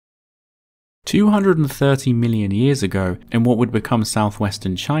230 million years ago, in what would become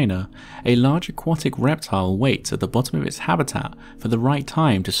southwestern China, a large aquatic reptile waits at the bottom of its habitat for the right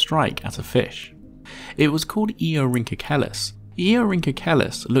time to strike at a fish. It was called Eorhynchochelys.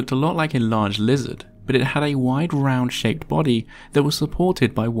 Eorhynchochelys looked a lot like a large lizard, but it had a wide round shaped body that was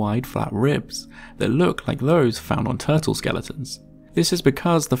supported by wide flat ribs that looked like those found on turtle skeletons. This is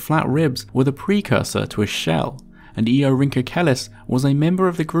because the flat ribs were the precursor to a shell, and Eorhynchochelys was a member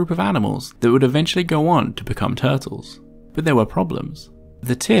of the group of animals that would eventually go on to become turtles. But there were problems.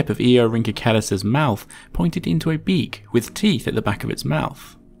 The tip of Eorhynchochelys' mouth pointed into a beak with teeth at the back of its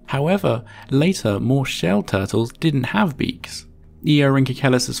mouth. However, later more shell turtles didn't have beaks.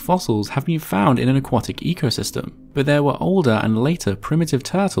 Eorhynchochelys' fossils have been found in an aquatic ecosystem, but there were older and later primitive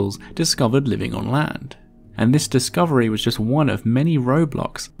turtles discovered living on land. And this discovery was just one of many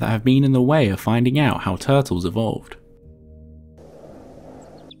roadblocks that have been in the way of finding out how turtles evolved.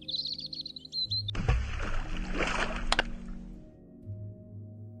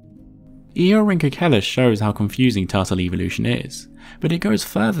 Eorhynchochelys shows how confusing turtle evolution is, but it goes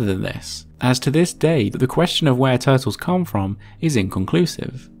further than this, as to this day the question of where turtles come from is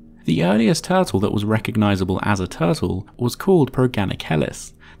inconclusive. The earliest turtle that was recognizable as a turtle was called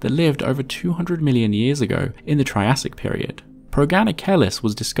Proganochelys, that lived over 200 million years ago in the Triassic period. Proganochelys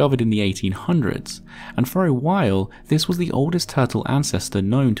was discovered in the 1800s, and for a while this was the oldest turtle ancestor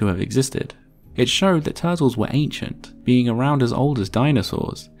known to have existed. It showed that turtles were ancient, being around as old as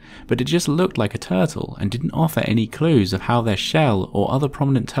dinosaurs, but it just looked like a turtle and didn't offer any clues of how their shell or other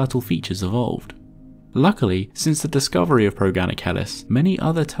prominent turtle features evolved. Luckily, since the discovery of Proganochelys, many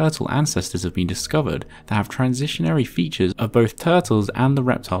other turtle ancestors have been discovered that have transitionary features of both turtles and the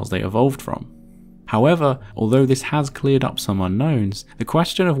reptiles they evolved from. However, although this has cleared up some unknowns, the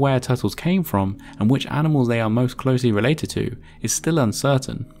question of where turtles came from and which animals they are most closely related to is still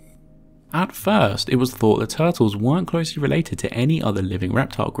uncertain. At first, it was thought that turtles weren't closely related to any other living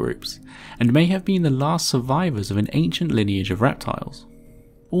reptile groups, and may have been the last survivors of an ancient lineage of reptiles.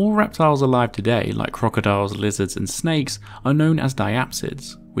 All reptiles alive today, like crocodiles, lizards and snakes, are known as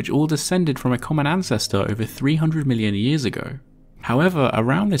diapsids, which all descended from a common ancestor over 300 million years ago. However,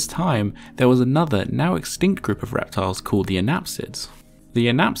 around this time, there was another, now extinct group of reptiles called the anapsids. The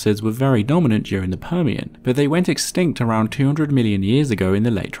anapsids were very dominant during the Permian, but they went extinct around 200 million years ago in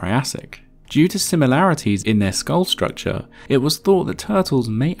the late Triassic. Due to similarities in their skull structure, it was thought that turtles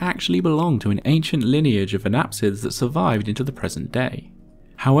may actually belong to an ancient lineage of anapsids that survived into the present day.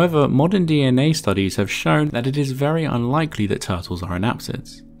 However, modern DNA studies have shown that it is very unlikely that turtles are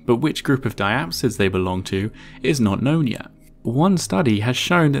anapsids, but which group of diapsids they belong to is not known yet. One study has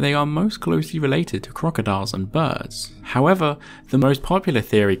shown that they are most closely related to crocodiles and birds. However, the most popular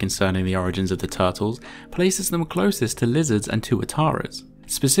theory concerning the origins of the turtles places them closest to lizards and tuataras,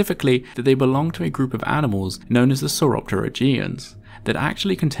 specifically that they belong to a group of animals known as the Sauropterygians that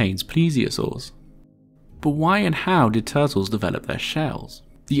actually contains plesiosaurs. But why and how did turtles develop their shells?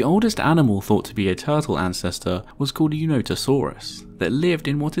 The oldest animal thought to be a turtle ancestor was called Eunotosaurus, that lived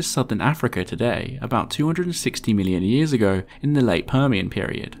in what is southern Africa today about 260 million years ago in the late Permian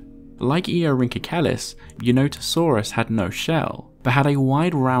period. Like Eorhynchochelys, Eunotosaurus had no shell, but had a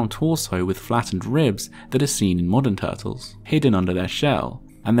wide round torso with flattened ribs that are seen in modern turtles, hidden under their shell,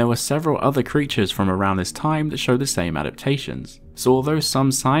 and there were several other creatures from around this time that show the same adaptations. So although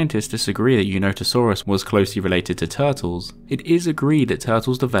some scientists disagree that Eunotosaurus was closely related to turtles, it is agreed that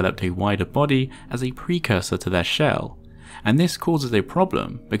turtles developed a wider body as a precursor to their shell. And this causes a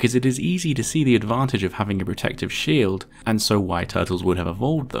problem because it is easy to see the advantage of having a protective shield, and so why turtles would have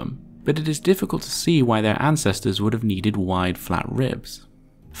evolved them, but it is difficult to see why their ancestors would have needed wide flat ribs.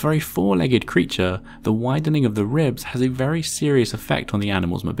 For a four-legged creature, the widening of the ribs has a very serious effect on the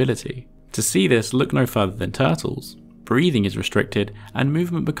animal's mobility. To see this, look no further than turtles. Breathing is restricted and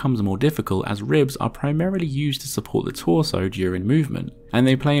movement becomes more difficult as ribs are primarily used to support the torso during movement, and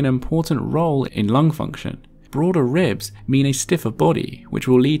they play an important role in lung function. Broader ribs mean a stiffer body, which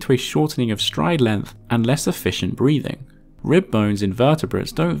will lead to a shortening of stride length and less efficient breathing. Rib bones in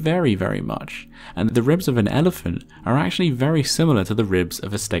vertebrates don't vary very much, and the ribs of an elephant are actually very similar to the ribs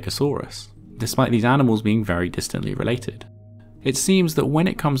of a stegosaurus, despite these animals being very distantly related. It seems that when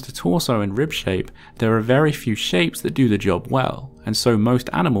it comes to torso and rib shape, there are very few shapes that do the job well, and so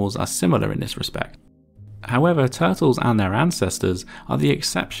most animals are similar in this respect. However, turtles and their ancestors are the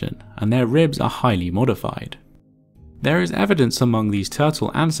exception, and their ribs are highly modified. There is evidence among these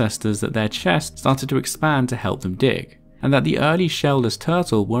turtle ancestors that their chests started to expand to help them dig, and that the early shellless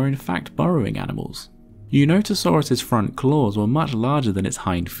turtle were in fact burrowing animals. Eunotosaurus's front claws were much larger than its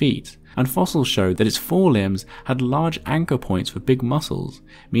hind feet, and fossils showed that its forelimbs had large anchor points for big muscles,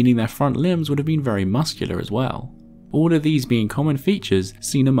 meaning their front limbs would have been very muscular as well. All of these being common features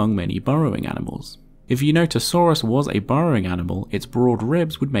seen among many burrowing animals. If Unitosaurus was a burrowing animal, its broad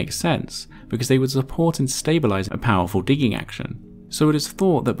ribs would make sense, because they would support and stabilize a powerful digging action. So it is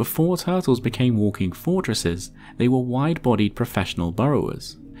thought that before turtles became walking fortresses, they were wide-bodied professional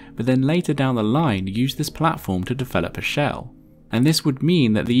burrowers, but then later down the line used this platform to develop a shell. And this would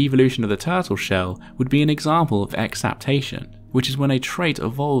mean that the evolution of the turtle shell would be an example of exaptation, which is when a trait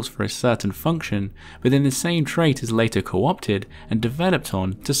evolves for a certain function, but then the same trait is later co-opted and developed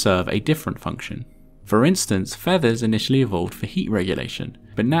on to serve a different function. For instance, feathers initially evolved for heat regulation,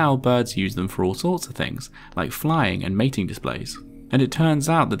 but now birds use them for all sorts of things, like flying and mating displays. And it turns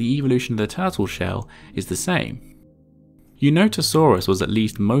out that the evolution of the turtle shell is the same. Unitosaurus was at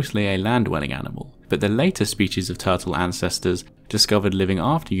least mostly a land-dwelling animal, but the later species of turtle ancestors discovered living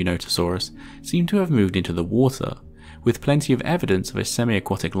after Unitosaurus seem to have moved into the water, with plenty of evidence of a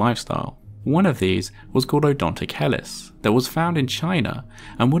semi-aquatic lifestyle. One of these was called Odontochelis, that was found in China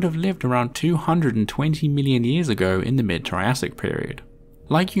and would have lived around 220 million years ago in the mid-Triassic period.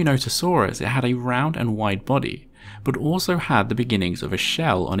 Like Unitosaurus, it had a round and wide body, but also had the beginnings of a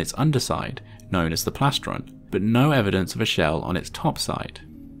shell on its underside, known as the plastron, but no evidence of a shell on its top side.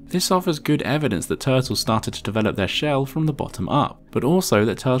 This offers good evidence that turtles started to develop their shell from the bottom up, but also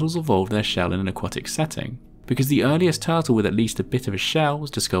that turtles evolved their shell in an aquatic setting, because the earliest turtle with at least a bit of a shell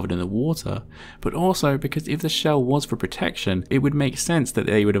was discovered in the water, but also because if the shell was for protection, it would make sense that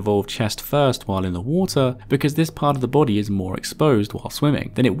they would evolve chest first while in the water, because this part of the body is more exposed while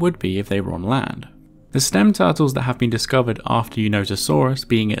swimming than it would be if they were on land. The stem turtles that have been discovered after Unitosaurus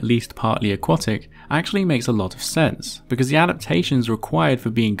being at least partly aquatic actually makes a lot of sense, because the adaptations required for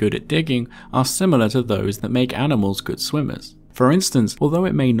being good at digging are similar to those that make animals good swimmers. For instance, although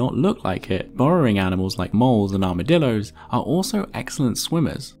it may not look like it, burrowing animals like moles and armadillos are also excellent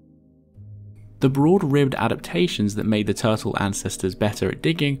swimmers. The broad-ribbed adaptations that made the turtle ancestors better at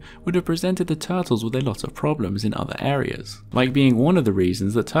digging would have presented the turtles with a lot of problems in other areas, like being one of the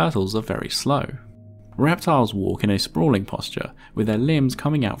reasons that turtles are very slow. Reptiles walk in a sprawling posture, with their limbs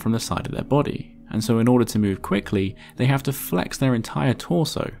coming out from the side of their body, and so in order to move quickly, they have to flex their entire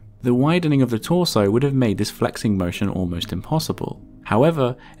torso. The widening of the torso would have made this flexing motion almost impossible.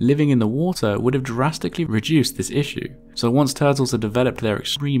 However, living in the water would have drastically reduced this issue, so once turtles had developed their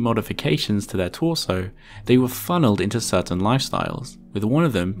extreme modifications to their torso, they were funneled into certain lifestyles, with one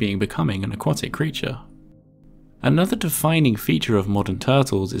of them being becoming an aquatic creature. Another defining feature of modern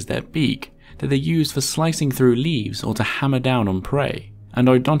turtles is their beak, that they used for slicing through leaves or to hammer down on prey, and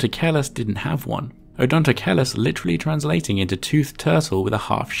Odontochelis didn't have one. Odontochelis literally translating into toothed turtle with a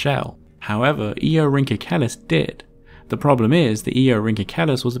half shell. However, Eorhynchochelis did. The problem is that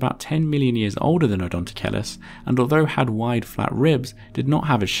Eorhynchochelis was about 10 million years older than Odontochelis, and although had wide flat ribs, did not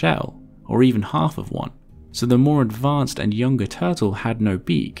have a shell, or even half of one. So the more advanced and younger turtle had no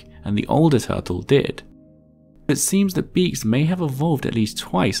beak, and the older turtle did. It seems that beaks may have evolved at least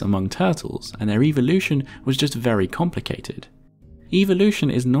twice among turtles, and their evolution was just very complicated. Evolution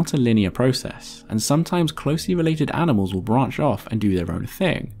is not a linear process, and sometimes closely related animals will branch off and do their own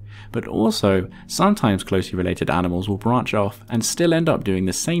thing, but also sometimes closely related animals will branch off and still end up doing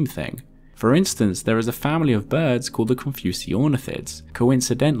the same thing. For instance, there is a family of birds called the Confuciornithids,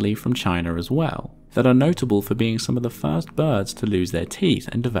 coincidentally from China as well, that are notable for being some of the first birds to lose their teeth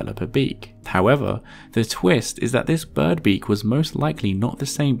and develop a beak. However, the twist is that this bird beak was most likely not the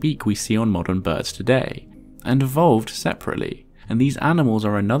same beak we see on modern birds today, and evolved separately. And these animals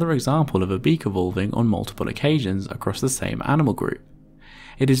are another example of a beak evolving on multiple occasions across the same animal group.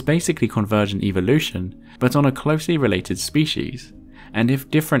 It is basically convergent evolution, but on a closely related species, and if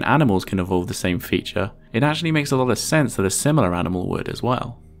different animals can evolve the same feature, it actually makes a lot of sense that a similar animal would as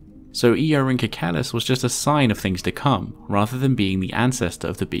well. So Eorhynchochelis was just a sign of things to come, rather than being the ancestor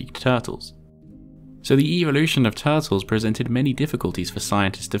of the beaked turtles. So the evolution of turtles presented many difficulties for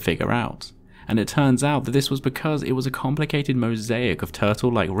scientists to figure out. And it turns out that this was because it was a complicated mosaic of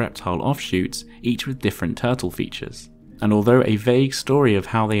turtle-like reptile offshoots, each with different turtle features. And although a vague story of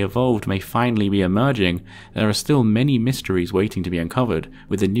how they evolved may finally be emerging, there are still many mysteries waiting to be uncovered,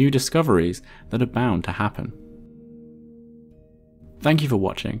 with the new discoveries that are bound to happen. Thank you for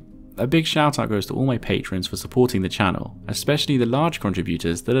watching. A big shout out goes to all my patrons for supporting the channel, especially the large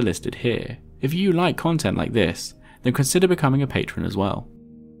contributors that are listed here. If you like content like this, then consider becoming a patron as well.